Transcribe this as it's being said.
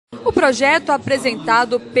O projeto,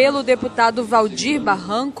 apresentado pelo deputado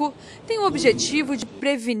Barranco, tem o objetivo de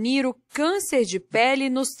prevenir o câncer de pele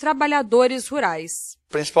nos trabalhadores rurais.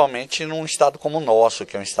 Principalmente num estado como o nosso,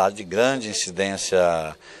 que é um estado de grande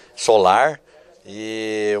incidência solar,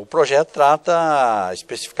 e o projeto trata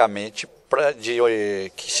especificamente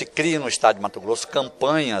que se crie no estado de Mato Grosso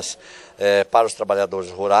campanhas para os trabalhadores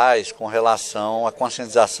rurais com relação à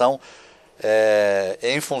conscientização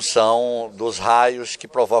em função dos raios que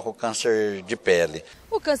provocam o câncer de pele.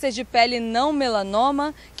 O câncer de pele não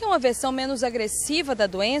melanoma, que é uma versão menos agressiva da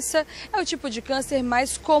doença, é o tipo de câncer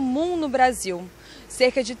mais comum no Brasil.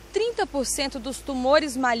 Cerca de 30% dos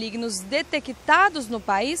tumores malignos detectados no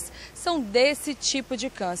país são desse tipo de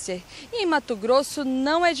câncer. E em Mato Grosso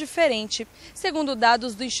não é diferente. Segundo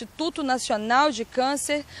dados do Instituto Nacional de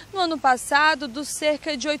Câncer, no ano passado, dos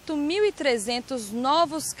cerca de 8.300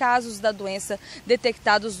 novos casos da doença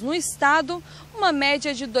detectados no estado, uma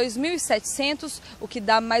média de 2.700, o que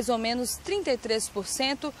dá mais ou menos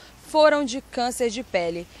 33%, foram de câncer de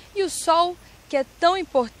pele. E o sol, que é tão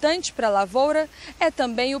importante para a lavoura, é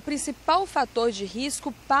também o principal fator de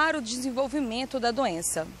risco para o desenvolvimento da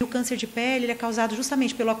doença. O câncer de pele ele é causado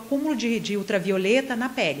justamente pelo acúmulo de ultravioleta na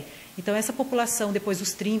pele. Então essa população, depois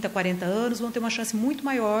dos 30, 40 anos, vão ter uma chance muito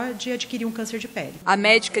maior de adquirir um câncer de pele. A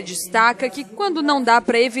médica destaca que quando não dá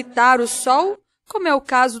para evitar o sol, como é o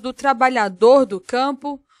caso do trabalhador do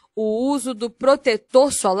campo, o uso do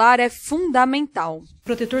protetor solar é fundamental. O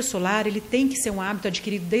protetor solar ele tem que ser um hábito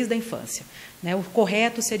adquirido desde a infância. O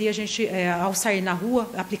correto seria a gente, ao sair na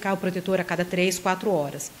rua, aplicar o protetor a cada 3, 4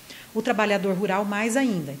 horas. O trabalhador rural mais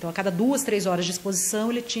ainda. Então, a cada 2, 3 horas de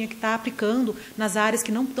exposição, ele tinha que estar aplicando nas áreas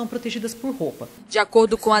que não estão protegidas por roupa. De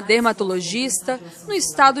acordo com a dermatologista, no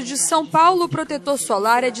estado de São Paulo, o protetor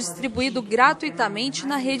solar é distribuído gratuitamente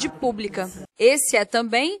na rede pública. Esse é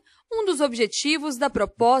também um dos objetivos da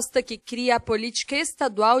proposta que cria a Política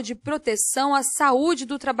Estadual de Proteção à Saúde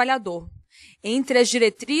do Trabalhador. Entre as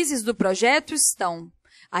diretrizes do projeto estão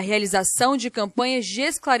a realização de campanhas de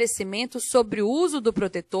esclarecimento sobre o uso do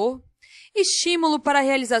protetor, estímulo para a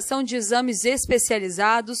realização de exames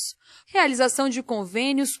especializados, realização de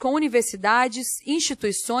convênios com universidades,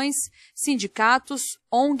 instituições, sindicatos,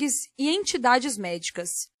 ONGs e entidades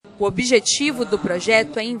médicas. O objetivo do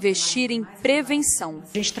projeto é investir em prevenção.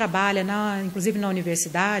 A gente trabalha, inclusive na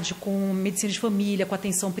universidade, com medicina de família, com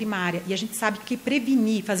atenção primária. E a gente sabe que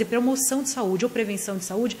prevenir, fazer promoção de saúde ou prevenção de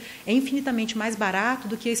saúde é infinitamente mais barato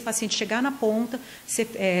do que esse paciente chegar na ponta, ser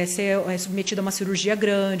submetido a uma cirurgia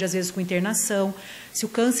grande, às vezes com internação. Se o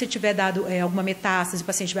câncer tiver dado alguma metástase, o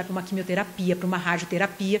paciente vai para uma quimioterapia, para uma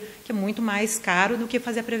radioterapia, que é muito mais caro do que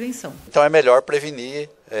fazer a prevenção. Então é melhor prevenir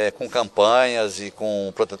com campanhas e com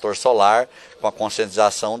protetor solar, com a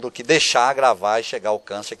conscientização, do que deixar agravar e chegar ao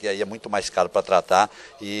câncer, que aí é muito mais caro para tratar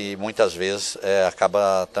e muitas vezes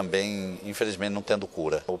acaba também, infelizmente, não tendo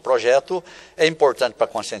cura. O projeto é importante para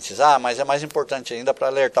conscientizar, mas é mais importante ainda para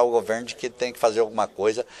alertar o governo de que tem que fazer alguma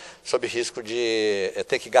coisa sob risco de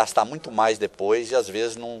ter que gastar muito mais depois e às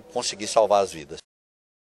vezes não conseguir salvar as vidas.